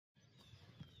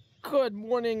Good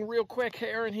morning, real quick.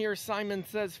 Aaron here, Simon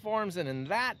Says Farms, and in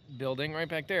that building right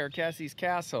back there, Cassie's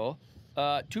castle,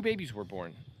 2 babies were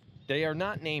born. They are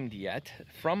not named yet,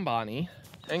 from Bonnie.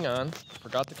 Hang on,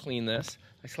 forgot to clean this.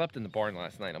 I slept in the barn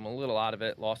last night. I'm a little out of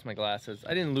it, lost my glasses.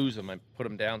 I didn't lose them, I put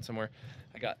them down somewhere.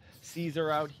 I got Caesar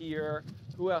out here.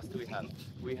 Who else do we have?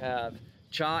 We have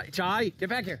Chai, get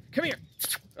back here, come here.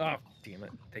 Oh, damn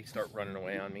it, they start running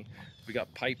away on me. We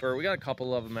got Piper, we got a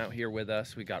couple of them out here with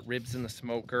us. We got Ribs in the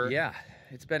smoker. Yeah,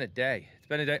 it's been a day. It's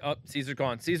been a day. Oh, Caesar's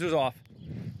gone, Caesar's off.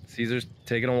 Caesar's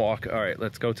taking a walk. All right,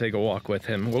 let's go take a walk with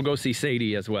him. We'll go see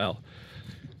Sadie as well.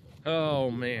 Oh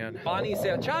man, Bonnie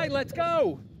sale. Chai, let's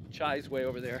go. Chai's way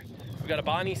over there. We got a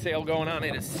Bonnie sale going on.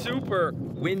 It is super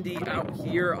windy out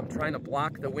here. I'm trying to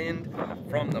block the wind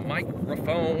from the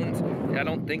microphones. I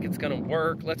don't think it's gonna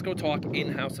work. Let's go talk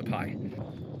in House of Pie.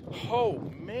 Oh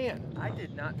man, I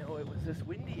did not know it was this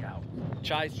windy out.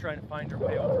 Chai's trying to find her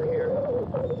way over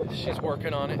here. She's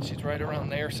working on it. She's right around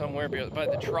there somewhere by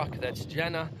the truck. That's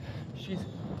Jenna.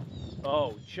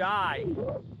 Oh, Chai.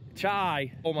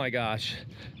 Chai, oh my gosh.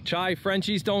 Chai,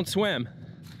 Frenchies don't swim.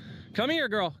 Come here,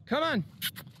 girl, come on.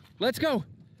 Let's go.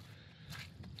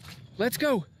 Let's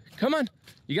go, come on.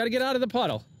 You gotta get out of the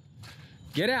puddle.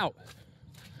 Get out.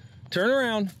 Turn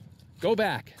around, go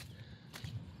back.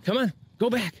 Come on, go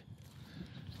back.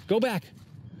 Go back.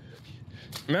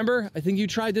 Remember, I think you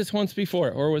tried this once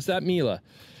before, or was that Mila?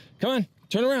 Come on,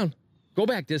 turn around, go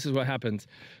back. This is what happens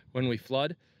when we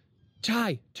flood.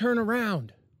 Chai, turn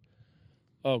around.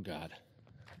 Oh God,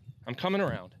 I'm coming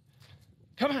around.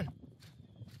 Come on,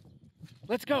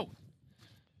 let's go.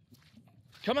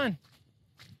 Come on.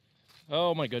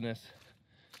 Oh my goodness.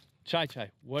 Chai,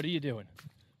 what are you doing?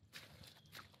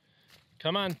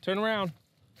 Come on, turn around.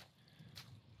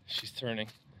 She's turning.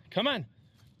 Come on,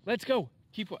 let's go.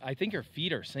 I think her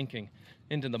feet are sinking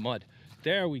into the mud.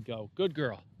 There we go, good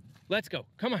girl. Let's go,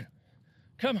 come on,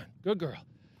 good girl.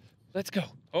 Let's go.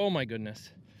 Oh my goodness.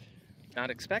 Not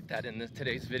expect that in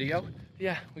today's video.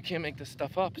 Yeah, we can't make this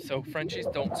stuff up. So Frenchies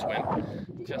don't swim,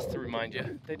 just to remind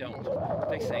you, they don't,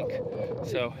 they sink.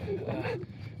 So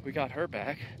we got her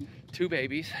back, 2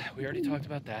 babies. We already talked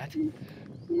about that.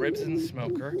 Ribs in the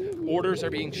smoker. Orders are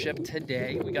being shipped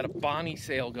today. We got a Bonnie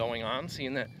sale going on,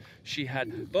 seeing that she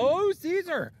had, oh,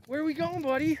 Caesar, where are we going,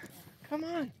 buddy? Come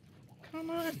on, come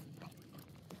on.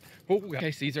 Oh,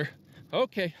 okay, Caesar.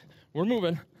 Okay, we're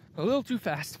moving a little too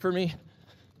fast for me.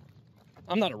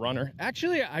 I'm not a runner.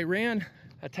 Actually, I ran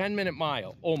a 10-minute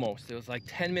mile, almost. It was like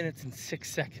 10 minutes and 6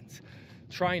 seconds,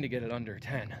 trying to get it under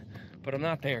 10, but I'm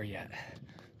not there yet.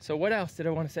 So what else did I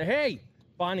want to say? Hey,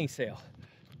 Bonnie sale,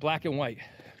 black and white,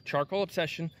 Charcoal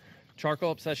Obsession,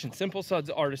 Simple Suds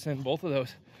Artisan, both of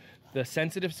those, the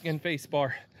Sensitive Skin face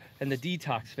bar and the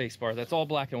Detox face bar. That's all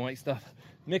black and white stuff.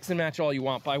 Mix and match all you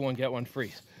want, buy one, get one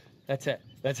free. That's it,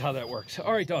 that's how that works.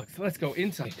 All right, dogs, let's go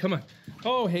inside, come on.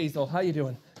 Oh, Hazel, how you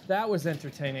doing? That was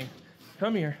entertaining.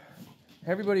 Come here,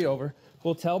 everybody over.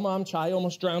 We'll tell Mom Chai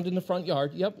almost drowned in the front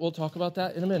yard. Yep, we'll talk about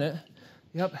that in a minute.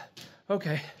 Yep,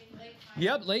 okay.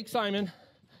 Yep, Lake Simon.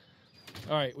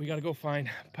 All right, we gotta go find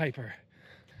Piper.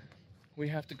 We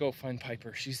have to go find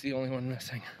Piper. She's the only one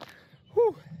missing.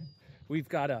 Whew. We've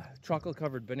got a chocolate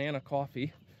covered banana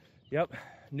coffee. Yep,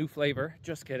 new flavor,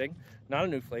 just kidding. Not a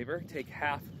new flavor. Take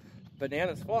half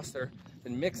Bananas Foster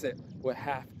and mix it with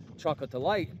half Chocolate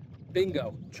Delight.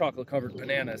 Bingo, chocolate covered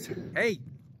bananas. Hey,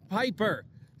 Piper,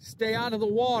 stay out of the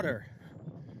water.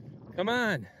 Come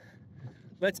on,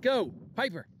 let's go.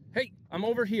 Piper, hey, I'm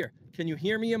over here. Can you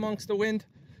hear me amongst the wind?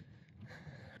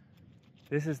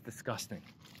 This is disgusting.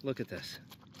 Look at this.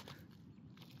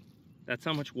 That's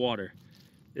how much water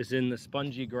is in the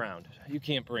spongy ground. You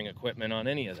can't bring equipment on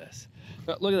any of this.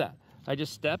 But look at that. I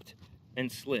just stepped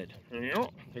and slid.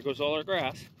 There goes all our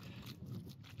grass.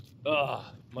 Ugh,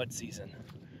 mud season.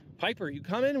 Piper, you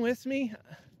coming with me?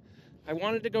 I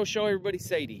wanted to go show everybody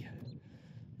Sadie.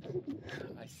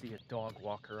 I see a dog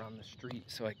walker on the street,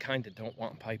 so I kind of don't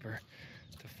want Piper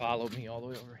to follow me all the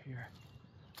way over here.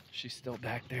 She's still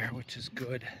back there, which is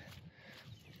good.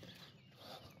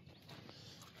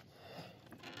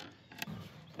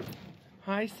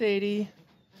 Hi, Sadie.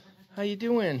 How you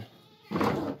doing?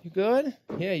 You good?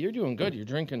 Yeah, you're doing good. You're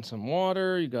drinking some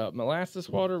water. You got molasses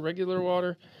water, regular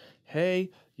water. Hey,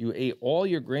 you ate all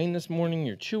your grain this morning.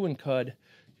 You're chewing cud.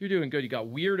 You're doing good. You got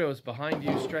weirdos behind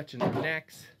you stretching their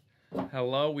necks.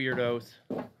 Hello, weirdos.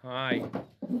 Hi.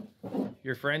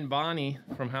 Your friend Bonnie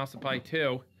from House of Pie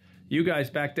 2. You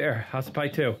guys back there, House of Pie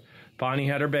 2. Bonnie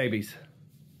had her babies.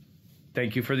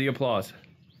 Thank you for the applause.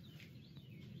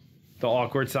 The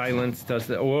awkward silence does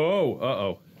the, whoa,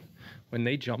 uh-oh. When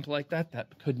they jump like that,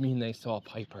 that could mean they saw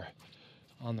Piper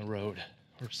on the road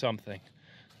or something.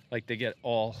 Like they get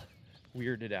all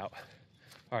weirded out.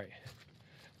 All right,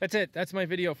 that's it. That's my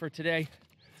video for today.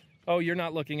 Oh, you're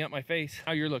not looking at my face.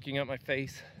 Now you're looking at my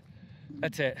face.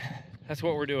 That's it. That's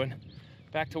what we're doing.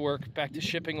 Back to work, back to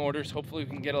shipping orders. Hopefully we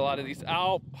can get a lot of these.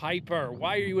 Ow, Piper,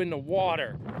 why are you in the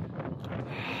water?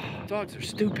 Dogs are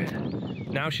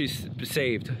stupid. Now she's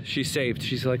saved. She's saved.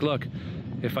 She's like, look,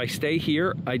 if I stay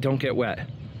here, I don't get wet.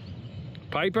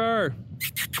 Piper,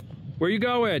 where you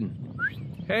going?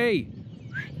 Hey,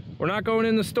 we're not going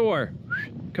in the store.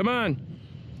 Come on,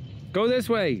 go this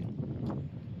way.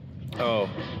 Oh,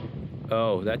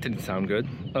 that didn't sound good.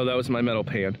 Oh, that was my metal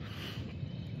pan.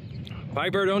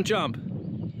 Piper, don't jump.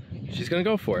 She's gonna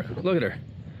go for it. Look at her.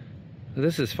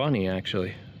 This is funny,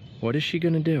 actually. What is she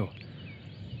gonna do?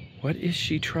 What is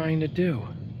she trying to do?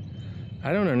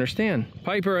 I don't understand.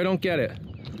 Piper, I don't get it.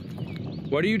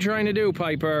 What are you trying to do,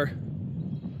 Piper?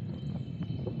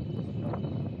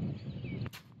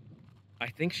 I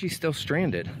think she's still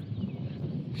stranded.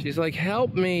 She's like,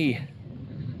 help me.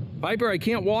 Piper, I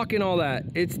can't walk in all that.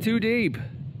 It's too deep.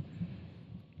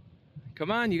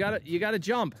 Come on, you gotta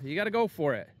jump. You gotta go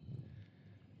for it.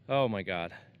 Oh my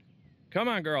God. Come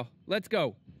on, girl, let's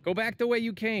go. Go back the way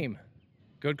you came.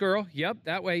 Good girl, yep,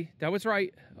 that way, that was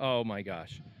right. Oh my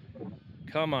gosh.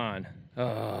 Come on.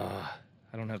 I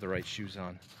don't have the right shoes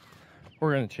on.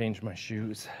 We're gonna change my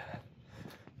shoes.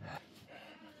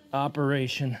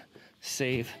 Operation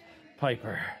Save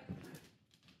Piper.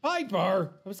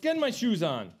 Piper, I was getting my shoes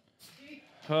on.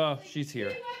 Oh, she's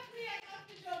here.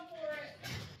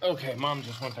 Okay, Mom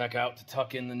just went back out to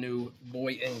tuck in the new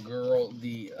boy and girl,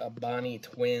 the Bonnie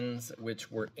twins,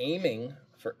 which were aiming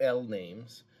for L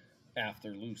names after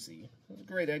Lucy. It was a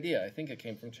great idea. I think it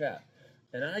came from chat.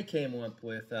 And I came up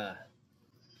with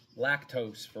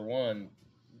lactose for one,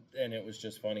 and it was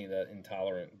just funny that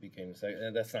intolerant became the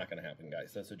second. That's not going to happen,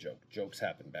 guys. That's a joke. Jokes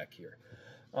happen back here.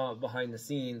 Behind the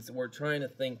scenes, we're trying to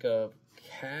think of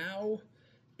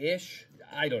cow-ish.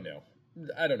 I don't know.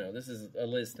 This is a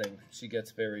Liz thing. She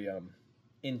gets very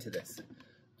into this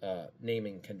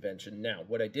naming convention. Now,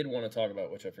 what I did want to talk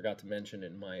about, which I forgot to mention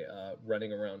in my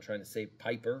running around trying to save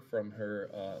Piper from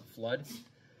her flood,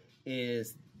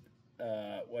 is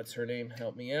what's her name?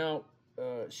 Help me out.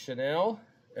 Chanel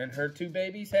and her two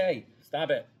babies. Hey, stop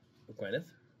it. Gwyneth,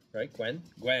 right?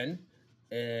 Gwen.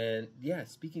 And yeah,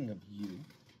 speaking of you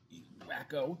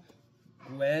wacko,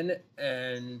 Gwen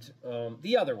and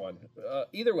the other one.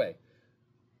 Either way.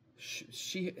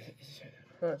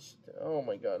 Oh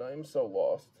my God, I'm so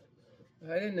lost.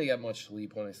 I didn't get much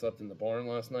sleep when I slept in the barn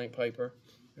last night, Piper.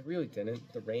 I really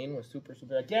didn't. The rain was super.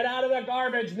 Get out of the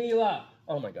garbage, Mila!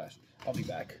 Oh my gosh, I'll be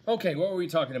back. Okay, what were we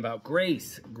talking about?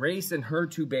 Grace and her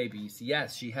two babies.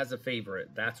 Yes, she has a favorite.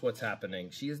 That's what's happening.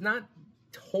 She is not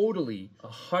totally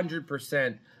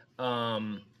 100%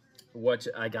 what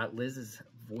I got Liz's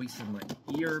voice in my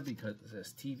ear because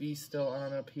this TV's still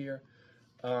on up here.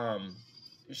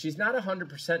 She's not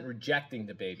 100% rejecting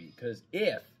the baby, because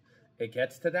if it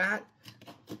gets to that,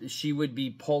 she would be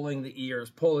pulling the ears,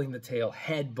 pulling the tail,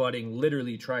 head-butting,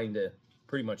 literally trying to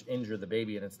pretty much injure the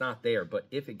baby, and it's not there. But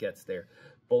if it gets there,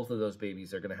 both of those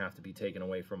babies are going to have to be taken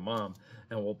away from Mom,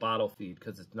 and we'll bottle feed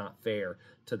because it's not fair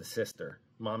to the sister.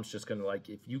 Mom's just going to, like,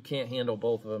 if you can't handle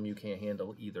both of them, you can't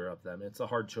handle either of them. It's a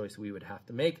hard choice we would have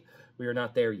to make. We are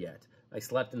not there yet. I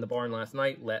slept in the barn last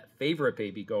night, let favorite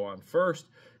baby go on first,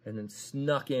 and then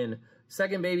snuck in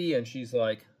second baby, and she's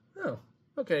like, oh,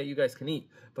 okay, you guys can eat.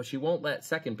 But she won't let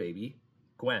second baby,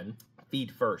 Gwen,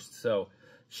 feed first. So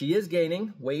she is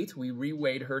gaining weight. We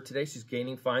re-weighed her today. She's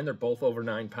gaining fine. They're both over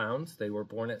 9 pounds. They were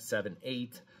born at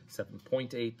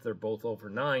 7.8. They're both over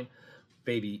 9.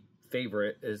 Baby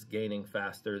favorite is gaining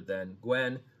faster than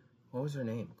Gwen. What was her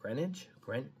name? Greenwich?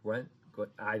 Gwen?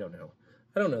 I don't know.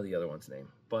 I don't know the other one's name.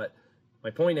 But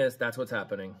my point is, that's what's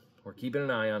happening. We're keeping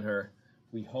an eye on her.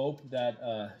 We hope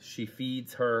that she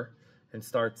feeds her and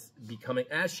starts becoming,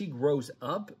 as she grows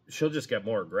up, she'll just get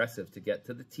more aggressive to get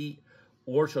to the teat,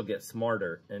 or she'll get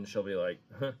smarter and she'll be like,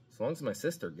 huh, as long as my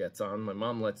sister gets on, my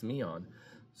mom lets me on.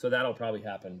 So that'll probably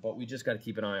happen, but we just got to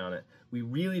keep an eye on it. We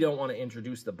really don't want to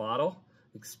introduce the bottle,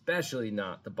 especially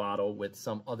not the bottle with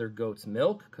some other goat's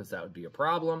milk, because that would be a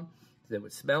problem. It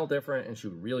would smell different and she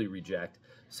would really reject.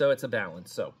 So it's a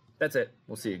balance. So that's it.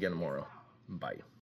 We'll see you again tomorrow. Bye.